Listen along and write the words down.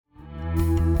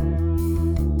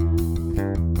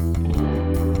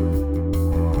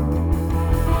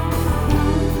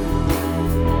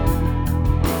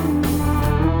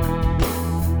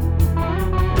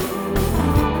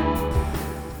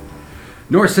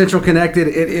North Central Connected,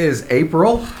 it is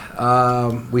April.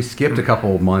 We skipped a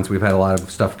couple of months. We've had a lot of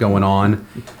stuff going on.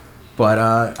 But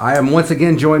I am once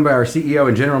again joined by our CEO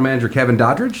and General Manager, Kevin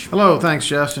Doddridge. Hello, thanks,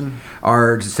 Justin.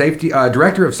 Our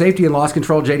Director of Safety and Loss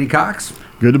Control, J.D. Cox.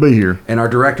 Good to be here. And our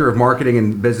Director of Marketing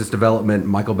and Business Development,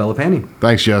 Michael Bellapani.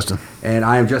 Thanks, Justin. And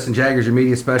I am Justin Jaggers, your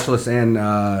Media Specialist and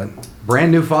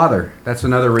brand new father. That's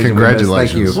another reason.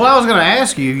 Congratulations. Thank you. Well, I was going to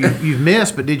ask you've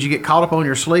missed, but did you get caught up on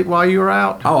your sleep while you were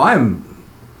out? Oh, I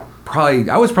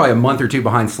was probably a month or two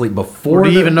behind sleep before. Or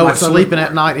do you even know what sleeping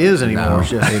at night is anymore? No,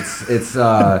 it's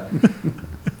I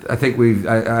think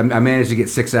I managed to get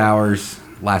 6 hours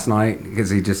last night because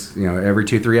he just, every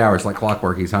 2-3 hours, like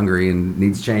clockwork, he's hungry and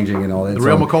needs changing and all that. The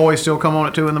real McCoy still come on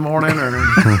at 2 a.m. or? I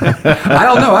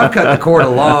don't know. I've cut the cord a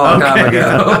long time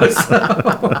ago.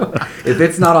 So if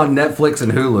it's not on Netflix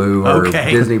and Hulu or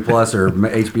Disney Plus or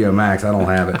HBO Max, I don't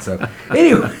have it. So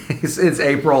anyways, it's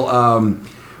April.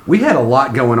 We had a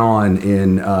lot going on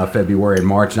in February and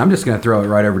March, and I'm just going to throw it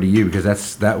right over to you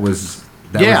because that was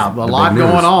a lot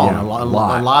going on. Yeah, a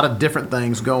lot of different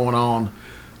things going on.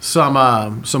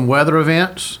 Some weather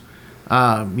events.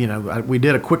 We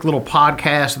did a quick little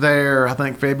podcast there, I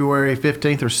think February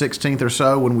 15th or 16th or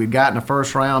so, when we'd gotten the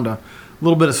first round, a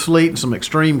little bit of sleet and some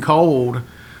extreme cold,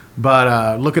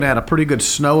 but looking at a pretty good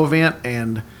snow event.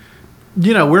 And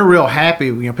we're real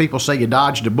happy. People say you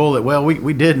dodged a bullet. Well,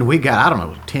 we didn't. We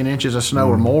got, 10 inches of snow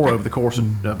or more over the course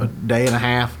of a day and a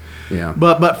half. Yeah.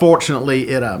 But fortunately,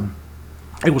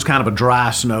 it was kind of a dry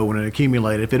snow when it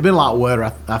accumulated. If it had been a lot wetter,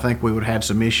 I think we would have had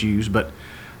some issues. But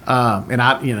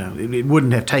it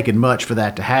wouldn't have taken much for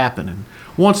that to happen. And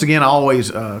once again, I always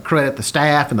credit the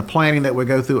staff and the planning that we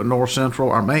go through at North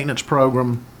Central, our maintenance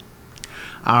program,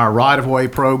 our right-of-way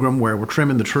program where we're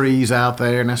trimming the trees out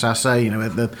there. And as I say,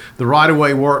 the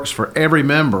right-of-way works for every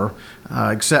member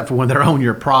except for when they're on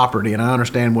your property. And I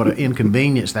understand what an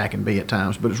inconvenience that can be at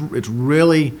times. But it's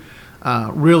really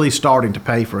starting to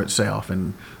pay for itself.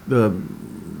 And the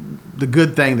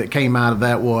good thing that came out of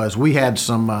that was we had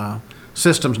some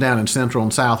systems down in central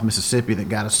and south Mississippi that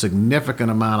got a significant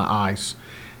amount of ice.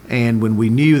 And when we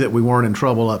knew that we weren't in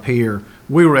trouble up here,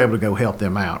 we were able to go help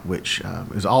them out, which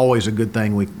is always a good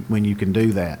thing when you can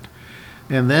do that.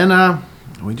 And then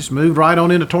we just moved right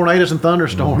on into tornadoes and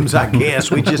thunderstorms, I guess.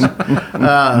 We just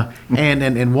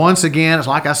and once again, it's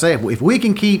like I say, if we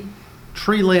can keep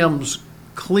tree limbs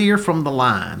clear from the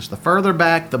lines, the further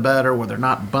back the better, where they're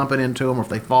not bumping into them, or if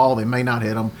they fall, they may not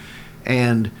hit them.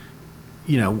 And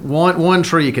one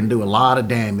tree can do a lot of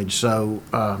damage. So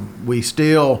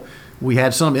we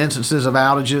had some instances of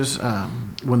outages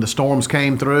when the storms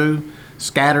came through,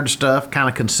 scattered stuff, kind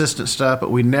of consistent stuff,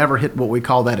 but we never hit what we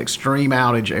call that extreme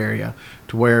outage area,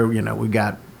 to where we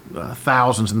got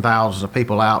thousands and thousands of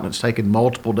people out, and it's taken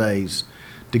multiple days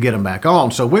to get them back on.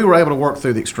 So we were able to work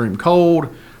through the extreme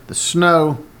cold, the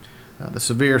snow, the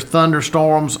severe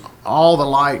thunderstorms, all the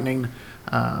lightning,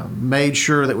 made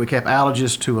sure that we kept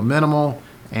outages to a minimal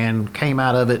and came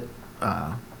out of it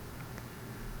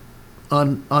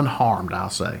unharmed,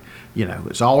 I'll say.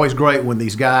 It's always great when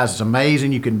these guys, it's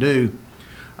amazing you can do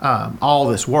all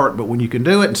this work, but when you can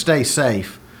do it and stay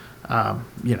safe,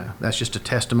 that's just a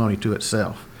testimony to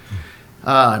itself.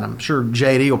 And I'm sure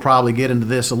JD will probably get into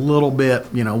this a little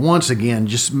bit. Once again,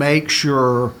 just make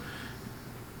sure.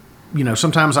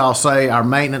 Sometimes I'll say our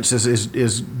maintenance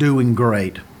is doing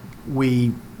great.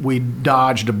 We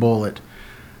dodged a bullet.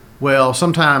 Well,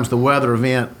 sometimes the weather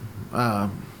event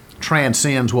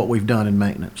transcends what we've done in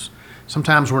maintenance.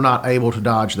 Sometimes we're not able to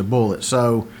dodge the bullet.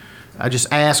 So I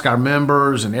just ask our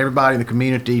members and everybody in the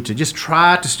community to just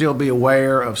try to still be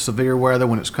aware of severe weather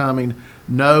when it's coming.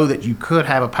 Know that you could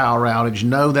have a power outage.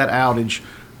 Know that outage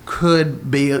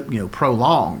could be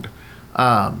prolonged.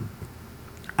 I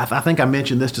think I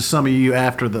mentioned this to some of you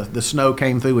after the snow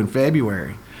came through in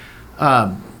February.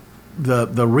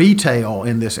 The retail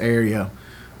in this area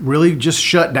really just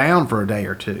shut down for a day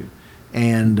or two.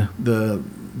 And the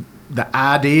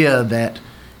idea that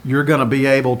you're going to be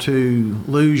able to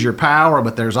lose your power,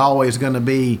 but there's always going to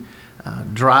be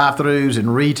drive-throughs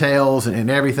and retails and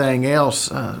everything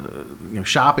else,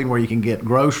 shopping where you can get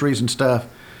groceries and stuff,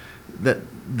 that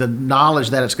the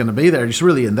knowledge that it's going to be there just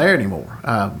really isn't there anymore.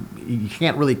 You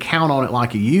can't really count on it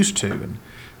like you used to. And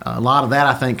a lot of that,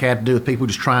 I think, had to do with people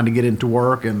just trying to get into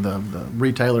work and the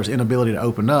retailers' inability to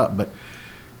open up. But,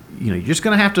 you're just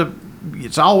going to have to,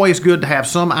 it's always good to have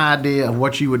some idea of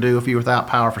what you would do if you were without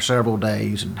power for several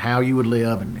days and how you would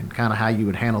live and kind of how you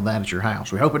would handle that at your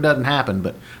house. We hope it doesn't happen,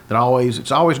 but it's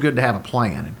always good to have a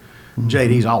plan. And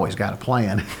JD's always got a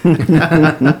plan.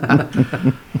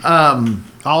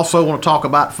 Also want to talk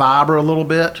about fiber a little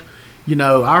bit.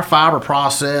 Our fiber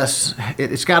process,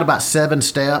 it's got about 7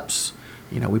 steps.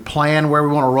 We plan where we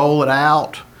want to roll it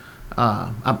out.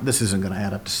 This isn't going to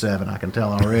add up to 7, I can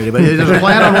tell already, but there's a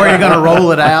plan on where you're going to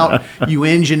roll it out. You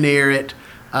engineer it.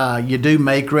 You do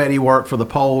make-ready work for the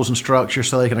poles and structure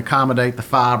so they can accommodate the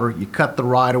fiber. You cut the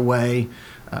right-of-way.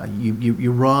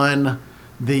 You run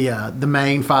the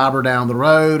main fiber down the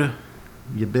road.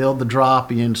 You build the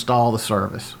drop. You install the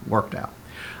service. Worked out.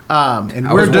 And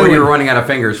I was worried you were running out of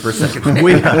fingers for a second.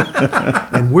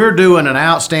 And we're doing an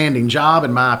outstanding job,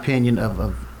 in my opinion,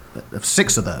 of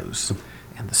 6 of those.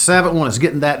 And the 7th one is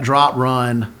getting that drop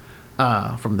run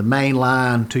from the main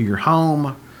line to your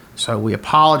home. So we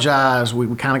apologize. We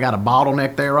kind of got a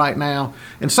bottleneck there right now.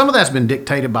 And some of that's been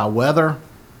dictated by weather.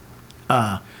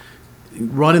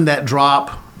 Running that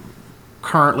drop,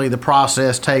 currently the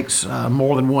process takes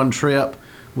more than 1 trip,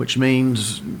 which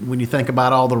means when you think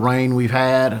about all the rain we've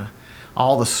had,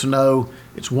 all the snow,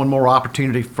 it's one more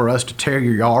opportunity for us to tear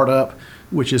your yard up,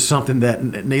 which is something that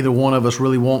neither one of us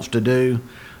really wants to do.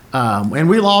 And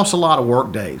we lost a lot of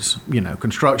work days,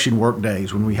 construction work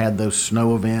days when we had those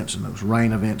snow events and those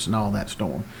rain events and all that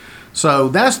storm. So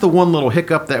that's the one little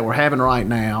hiccup that we're having right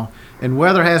now. And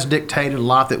weather has dictated a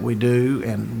lot that we do,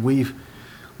 and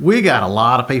we got a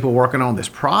lot of people working on this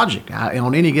project.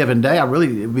 On any given day,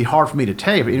 it'd be hard for me to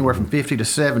tell you, but anywhere from 50 to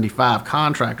 75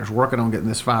 contractors working on getting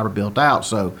this fiber built out.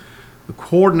 So the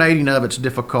coordinating of it's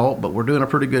difficult, but we're doing a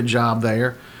pretty good job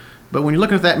there. But when you're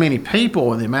looking at that many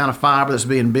people and the amount of fiber that's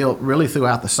being built really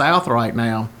throughout the South right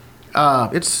now,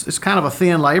 it's kind of a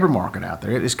thin labor market out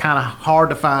there. It's kind of hard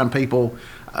to find people.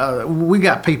 We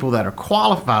got people that are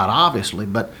qualified, obviously,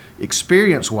 but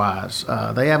experience-wise,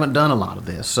 they haven't done a lot of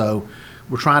this. So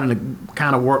we're trying to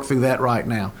kind of work through that right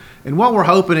now. And what we're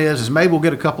hoping is maybe we'll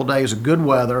get a couple of days of good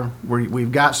weather where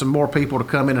we've got some more people to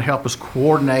come in and help us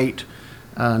coordinate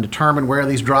and determine where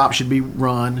these drops should be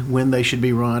run, when they should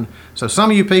be run. So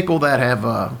some of you people that have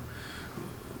are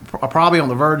probably on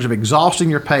the verge of exhausting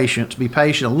your patience, be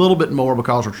patient a little bit more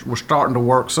because we're starting to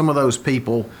work some of those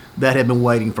people that have been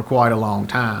waiting for quite a long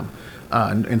time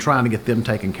and trying to get them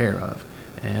taken care of.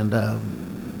 And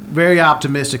very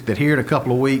optimistic that here in a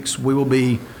couple of weeks we will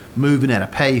be moving at a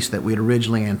pace that we had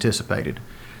originally anticipated.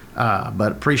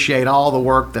 But appreciate all the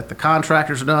work that the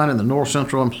contractors have done and the North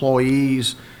Central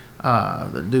employees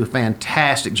that do a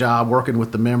fantastic job working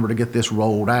with the member to get this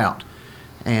rolled out.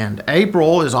 And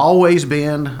April has always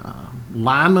been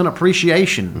Lineman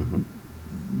Appreciation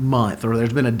Month, or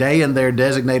there's been a day in there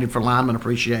designated for lineman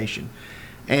appreciation.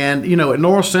 And, at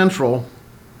North Central,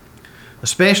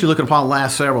 especially looking upon the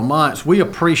last several months, we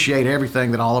appreciate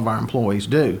everything that all of our employees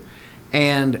do.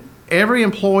 And every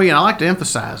employee, and I like to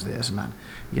emphasize this, and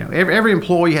every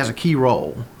employee has a key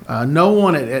role. No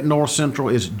one at North Central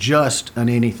is just an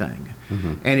anything.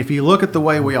 And if you look at the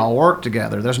way we all work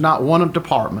together, there's not one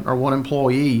department or one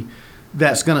employee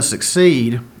that's going to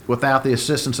succeed without the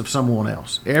assistance of someone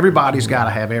else. Everybody's got to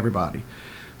have everybody.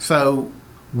 So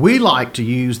we like to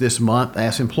use this month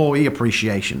as Employee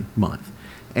Appreciation Month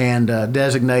and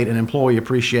designate an Employee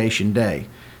Appreciation Day.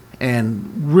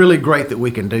 And really great that we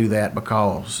can do that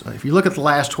because if you look at the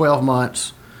last 12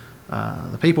 months,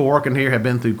 the people working here have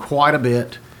been through quite a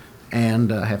bit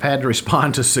and have had to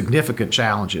respond to significant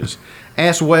challenges,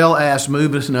 as well as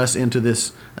moving us into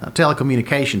this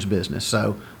telecommunications business.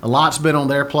 So a lot's been on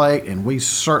their plate, and we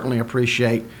certainly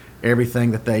appreciate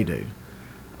everything that they do.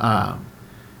 And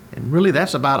really,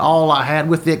 that's about all I had,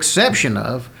 with the exception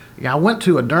of, I went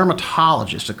to a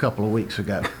dermatologist a couple of weeks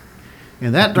ago,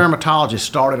 and that dermatologist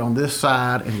started on this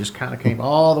side and just kind of came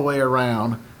all the way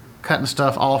around, cutting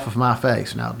stuff off of my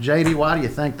face. Now, JD, why do you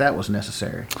think that was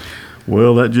necessary?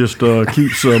 Well, that just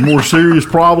keeps more serious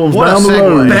problems down the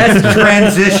road. Best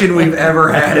transition we've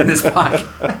ever had in this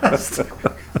podcast.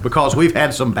 Because we've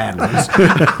had some bad ones.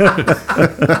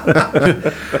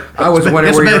 I was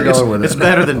wondering where you were going with it. It's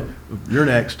better than you're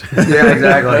next. Yeah,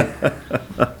 exactly.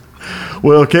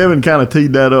 Well, Kevin kind of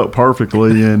teed that up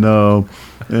perfectly. And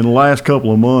in the last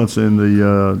couple of months in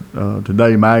the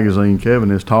Today magazine,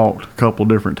 Kevin has talked a couple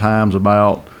different times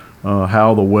about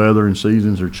how the weather and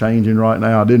seasons are changing right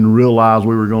now. I didn't realize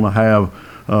we were going to have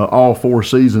all 4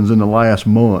 seasons in the last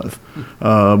month,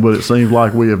 but it seems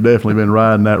like we have definitely been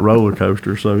riding that roller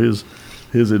coaster. So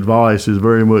his advice is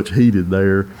very much heeded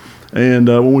there. And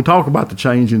when we talk about the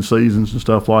changing seasons and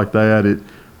stuff like that, it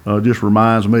just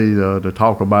reminds me to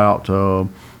talk about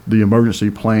the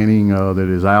emergency planning that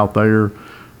is out there.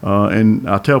 And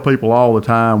I tell people all the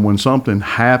time, when something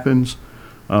happens,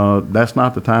 that's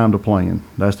not the time to plan.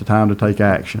 That's the time to take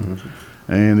action.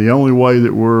 And the only way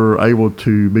that we're able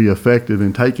to be effective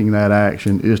in taking that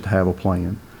action is to have a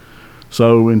plan.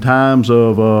 So in times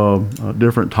of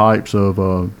different types of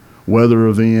weather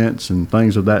events and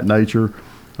things of that nature,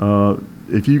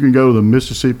 if you can go to the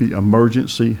Mississippi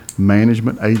Emergency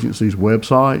Management Agency's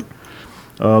website,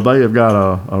 they have got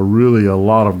a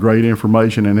lot of great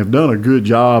information and have done a good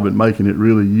job at making it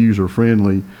really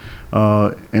user-friendly.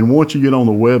 And once you get on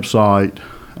the website,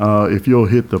 if you'll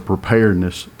hit the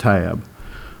preparedness tab,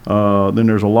 then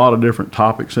there's a lot of different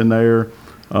topics in there,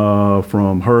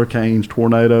 from hurricanes,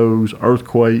 tornadoes,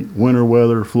 earthquake, winter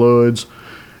weather, floods.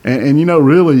 And you know,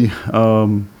 really,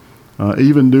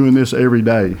 even doing this every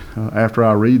day, after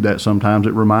I read that, sometimes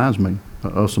it reminds me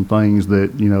of some things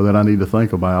that, you know, that I need to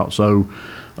think about. So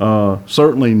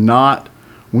certainly not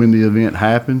when the event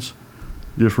happens.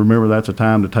 Just remember that's a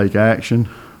time to take action.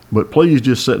 But please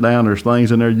just sit down. There's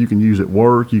things in there you can use at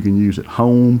work, you can use at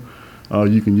home,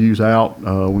 you can use out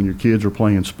when your kids are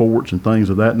playing sports and things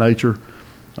of that nature.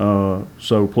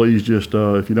 So please just,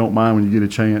 if you don't mind, when you get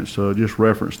a chance, just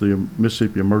reference the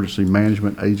Mississippi Emergency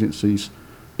Management Agency's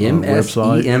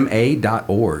website.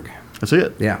 MSEMA.org. That's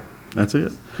it. Yeah. That's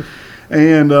it.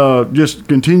 And just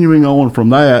continuing on from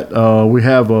that, we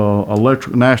have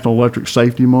National Electric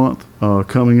Safety Month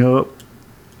coming up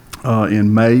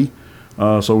in May.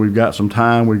 So we've got some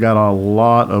time. We've got a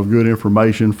lot of good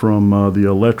information from the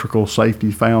Electrical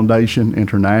Safety Foundation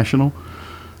International.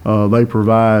 They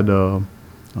provide a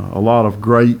lot of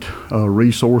great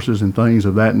resources and things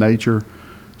of that nature.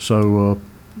 So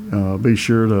be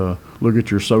sure to look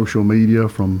at your social media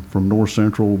from North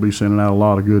Central. We'll be sending out a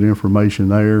lot of good information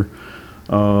there.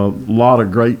 A lot of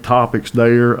great topics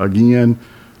there. Again,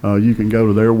 you can go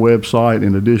to their website.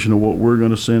 In addition to what we're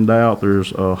going to send out,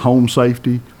 there's home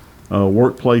safety,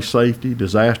 workplace safety,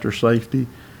 disaster safety,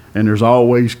 and there's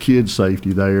always kid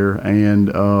safety there.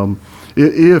 And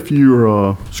if you're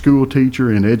a school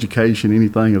teacher in education,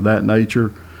 anything of that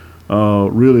nature,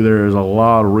 really there is a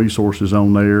lot of resources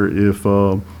on there.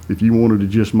 If you wanted to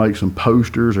just make some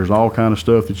posters, there's all kind of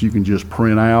stuff that you can just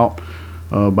print out.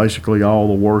 Basically all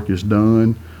the work is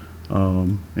done.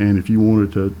 And if you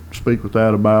wanted to speak with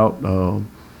that about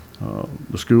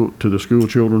the school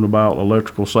children about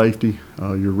electrical safety,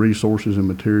 your resources and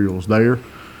materials there.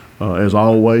 As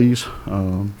always,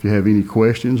 if you have any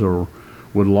questions or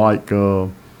would like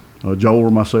Joel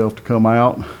or myself to come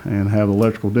out and have an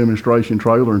electrical demonstration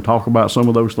trailer and talk about some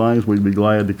of those things, we'd be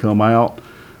glad to come out.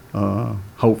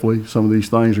 Hopefully some of these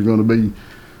things are going to be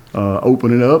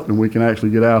opening up and we can actually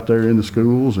get out there in the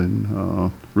schools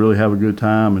and really have a good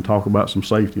time and talk about some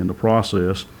safety in the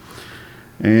process.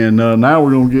 And now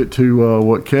we're going to get to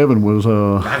what Kevin was.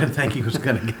 I didn't think he was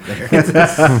going to get there.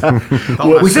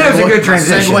 We said it was a good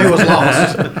transition. My segue was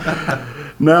lost.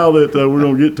 Now that we're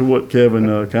going to get to what Kevin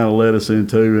kind of led us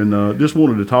into, and just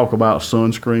wanted to talk about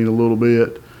sunscreen a little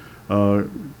bit.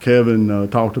 Kevin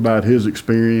talked about his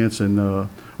experience, and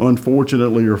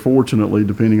unfortunately or fortunately,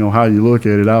 depending on how you look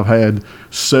at it, I've had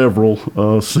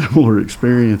several similar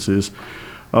experiences.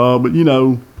 But, you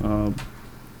know,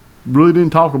 really didn't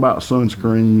talk about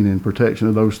sunscreen and protection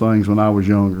of those things when I was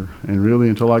younger. And really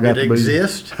until I got to be...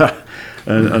 exist?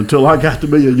 until I got to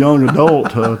be a young adult,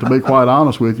 to be quite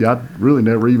honest with you, I really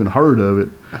never even heard of it.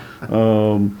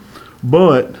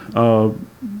 But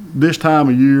this time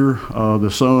of year, the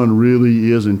sun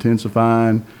really is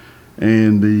intensifying,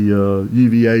 and the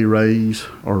UVA rays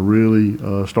are really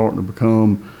starting to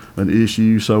become an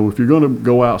issue. So if you're going to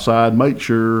go outside, make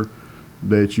sure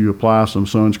that you apply some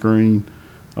sunscreen.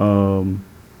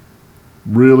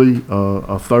 Really,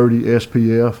 a 30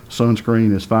 SPF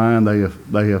sunscreen is fine.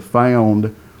 They have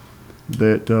found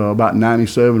that about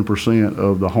 97%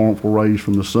 of the harmful rays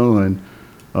from the sun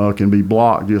can be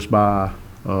blocked just by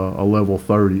a level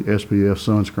 30 SPF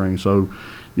sunscreen. So,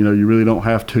 you know, you really don't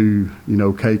have to, you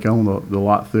know, cake on the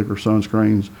lot thicker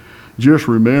sunscreens. Just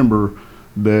remember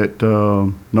that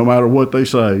no matter what they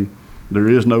say, there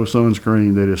is no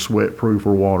sunscreen that is sweat-proof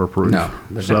or waterproof. No.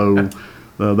 So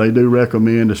they do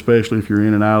recommend, especially if you're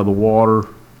in and out of the water,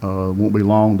 won't be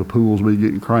long, the pools will be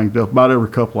getting cranked up. About every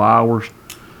couple of hours,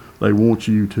 they want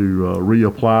you to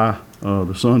reapply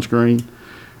the sunscreen.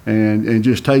 And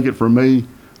just take it from me,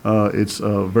 it's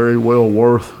very well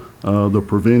worth the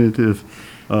preventative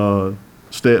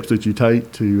steps that you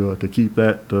take to keep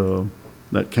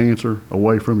that cancer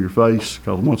away from your face.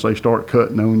 Because once they start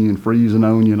cutting on you and freezing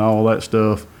on you and all that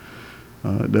stuff,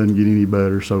 it doesn't get any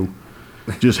better. So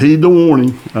just heed the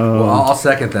warning. Well, I'll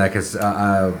second that, because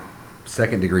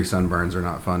second-degree sunburns are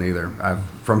not fun either.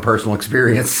 From personal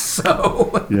experience.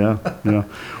 So yeah.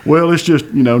 Well, it's just,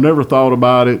 you know, never thought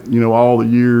about it. You know, all the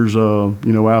years, you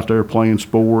know, out there playing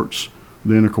sports.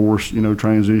 Then, of course, you know,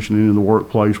 transitioning into the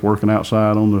workplace, working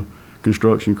outside on the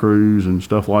construction crews and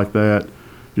stuff like that.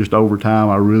 Just over time,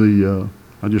 I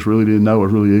just really didn't know. I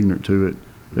was really ignorant to it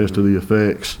as to the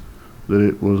effects that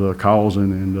it was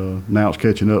causing, and now it's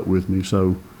catching up with me.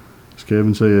 So, as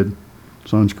Kevin said,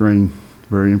 sunscreen,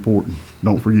 very important.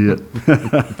 Don't forget.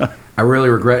 I really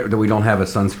regret that we don't have a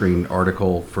sunscreen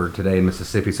article for today in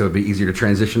Mississippi, so it'd be easier to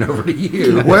transition over to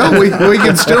you. Well, we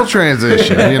can still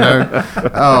transition, you know.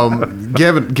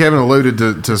 Kevin alluded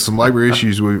to some labor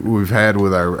issues we've had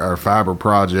with our fiber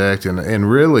project,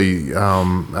 and really,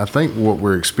 I think what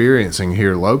we're experiencing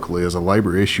here locally is a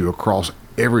labor issue across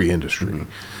every industry.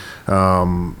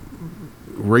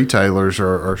 Retailers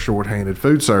are shorthanded,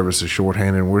 food service is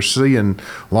shorthanded, and we're seeing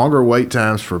longer wait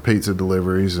times for pizza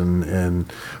deliveries,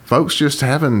 and folks just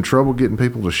having trouble getting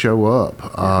people to show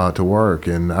up to work.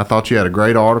 And I thought you had a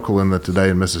great article in the Today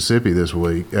in Mississippi this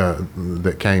week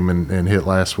that came and hit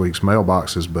last week's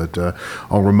mailboxes, but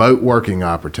on remote working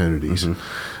opportunities.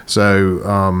 So,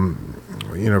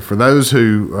 you know, for those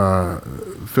who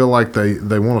feel like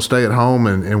they want to stay at home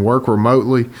and work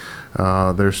remotely,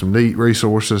 there's some neat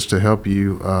resources to help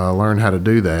you learn how to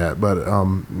do that. But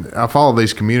I follow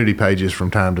these community pages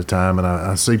from time to time, and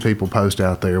I see people post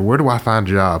out there, where do I find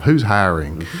a job? Who's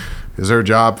hiring? Is there a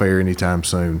job fair anytime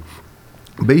soon?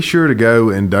 Be sure to go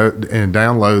and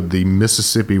download the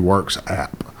Mississippi Works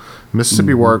app.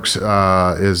 Mississippi Works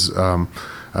is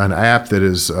an app that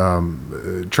is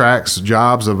tracks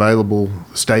jobs available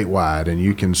statewide, and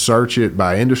you can search it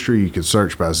by industry, you can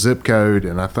search by zip code,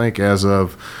 and I think as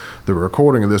of the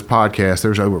recording of this podcast,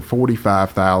 there's over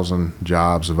 45,000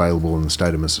 jobs available in the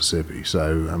state of Mississippi.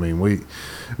 So, I mean,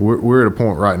 we're at a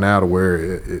point right now to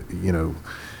where, you know,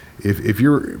 if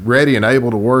you're ready and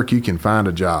able to work, you can find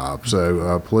a job.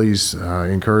 So please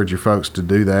encourage your folks to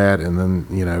do that. And then,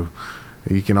 you know,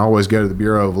 you can always go to the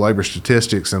Bureau of Labor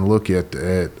Statistics and look at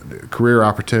career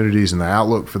opportunities and the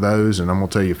outlook for those. And I'm going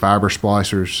to tell you, fiber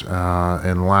splicers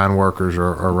and line workers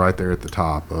are right there at the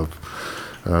top of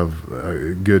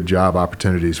good job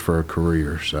opportunities for a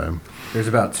career. So there's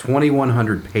about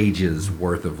 2,100 pages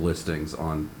worth of listings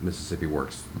on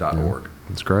MississippiWorks.org.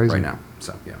 It's crazy right now.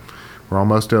 So yeah, we're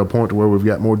almost at a point to where we've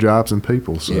got more jobs than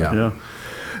people. So. Yeah.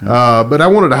 But I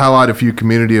wanted to highlight a few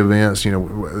community events. You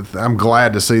know, I'm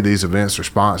glad to see these events are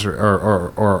sponsored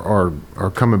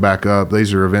or coming back up.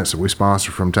 These are events that we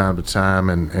sponsor from time to time,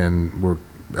 and we're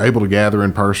able to gather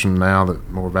in person now that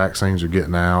more vaccines are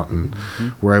getting out, and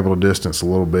we're able to distance a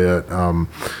little bit.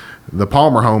 The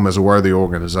Palmer Home is a worthy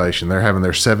organization. They're having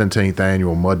their 17th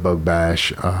annual Mudbug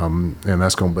Bash, and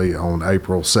that's going to be on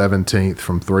April 17th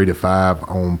from 3 to 5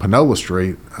 on Panola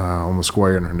Street on the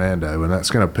square in Hernando, and that's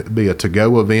going to be a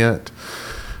to-go event.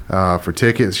 For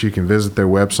tickets, you can visit their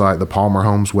website, the Palmer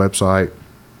Homes website,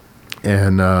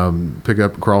 and pick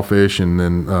up crawfish and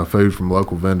then food from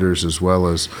local vendors, as well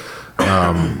as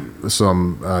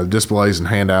some displays and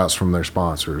handouts from their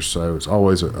sponsors. So it's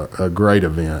always a great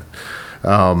event.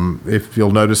 If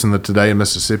you'll notice in the Today in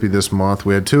Mississippi this month,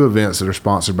 we had two events that are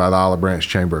sponsored by the Olive Branch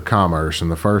Chamber of Commerce,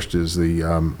 and the first is the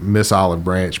Miss Olive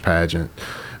Branch pageant.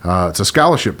 It's a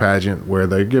scholarship pageant where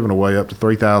they're giving away up to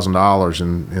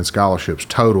 $3,000 in scholarships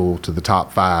total to the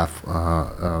top 5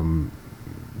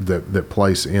 that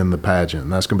place in the pageant.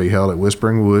 And that's going to be held at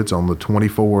Whispering Woods on the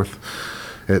 24th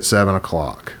at 7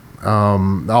 o'clock.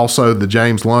 Also, the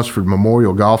James Lunsford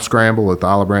Memorial Golf Scramble at the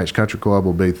Olive Branch Country Club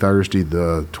will be Thursday,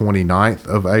 the 29th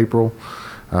of April.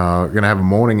 We're going to have a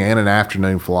morning and an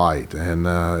afternoon flight, and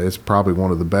it's probably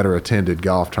one of the better attended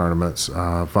golf tournaments,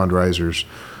 fundraisers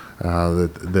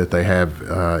that they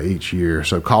have each year.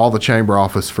 So call the chamber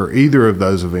office for either of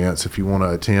those events if you want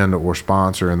to attend or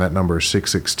sponsor, and that number is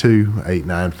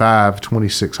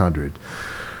 662-895-2600.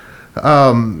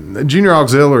 Junior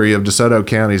Auxiliary of DeSoto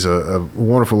County is a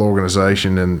wonderful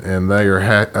organization, and they are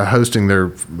hosting their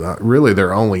really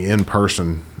their only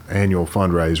in-person annual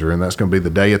fundraiser, and that's going to be the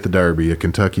Day at the Derby, a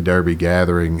Kentucky Derby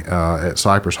gathering at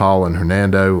Cypress Hall in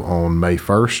Hernando on May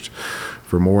 1st.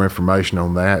 For more information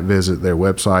on that, visit their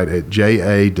website at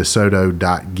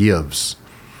jadesoto.gives.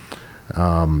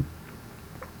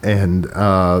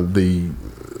 The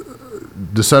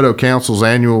DeSoto Council's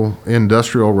annual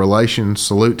Industrial Relations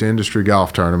Salute to Industry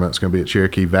Golf Tournament is going to be at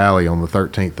Cherokee Valley on the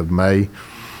 13th of May.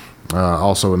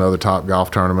 Also another top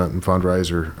golf tournament and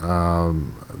fundraiser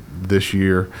this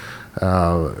year.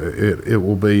 It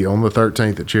will be on the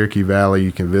 13th at Cherokee Valley.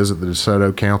 You can visit the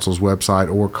DeSoto Council's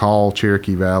website or call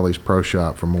Cherokee Valley's Pro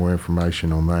Shop for more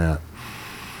information on that.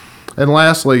 And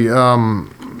lastly,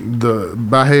 the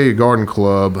Bahia Garden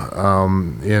Club,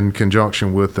 in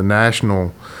conjunction with the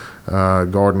National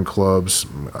garden clubs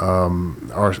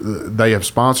they have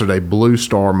sponsored a Blue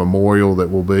Star Memorial that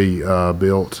will be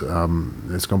built.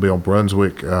 It's going to be on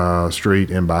Brunswick Street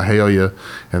in Byhalia,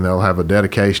 and they'll have a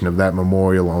dedication of that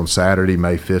memorial on Saturday,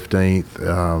 May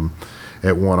 15th.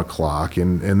 At 1 o'clock,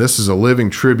 and this is a living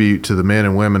tribute to the men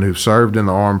and women who've served in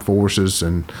the armed forces.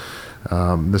 And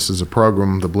this is a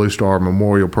program, the Blue Star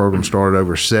Memorial Program, started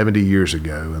over 70 years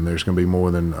ago, and there's going to be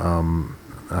more than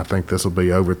I think this will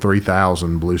be over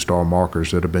 3,000 Blue Star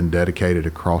markers that have been dedicated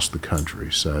across the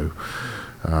country. So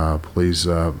please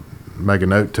make a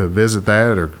note to visit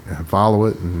that or follow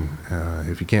it, and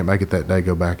if you can't make it that day,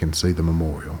 go back and see the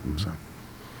memorial. So.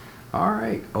 All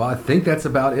right. Well, I think that's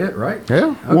about it, right?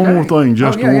 Yeah. Okay. One more thing,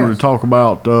 Justin, I wanted to talk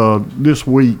about this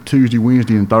week, Tuesday,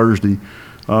 Wednesday, and Thursday.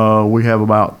 We have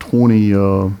about 20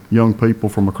 young people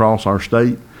from across our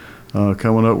state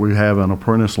coming up. We have an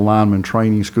apprentice lineman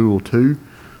training school too,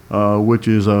 which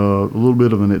is a little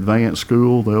bit of an advanced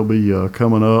school. They'll be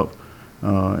coming up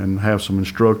and have some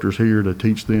instructors here to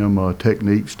teach them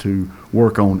techniques to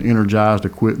work on energized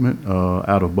equipment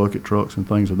out of bucket trucks and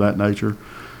things of that nature.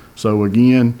 So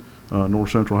again, North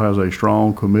Central has a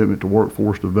strong commitment to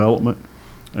workforce development,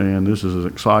 and this is an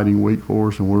exciting week for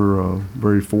us, and we're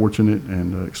very fortunate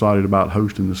and excited about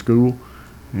hosting the school,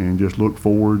 and just look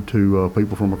forward to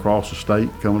people from across the state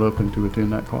coming up and to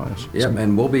attend that class. Yep,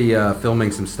 and we'll be filming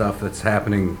some stuff that's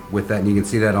happening with that, and you can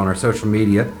see that on our social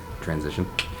media. Transition.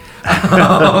 You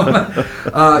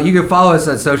can follow us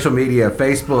on social media: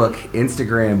 Facebook,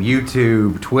 Instagram,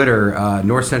 YouTube, Twitter,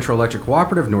 North Central Electric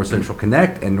Cooperative, North Central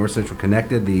Connect, and North Central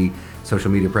Connected, the social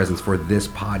media presence for this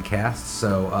podcast.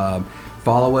 So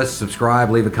follow us, subscribe,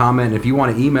 leave a comment. And if you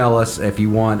want to email us, if you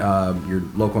want your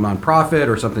local nonprofit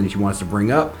or something that you want us to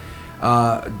bring up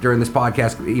during this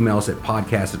podcast, email us at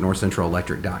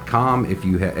podcast@northcentralelectric.com. If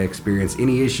you experience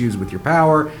any issues with your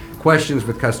power, questions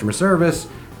with customer service,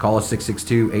 call us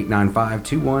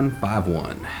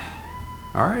 662-895-2151.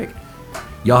 All right.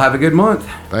 Y'all have a good month.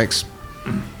 Thanks.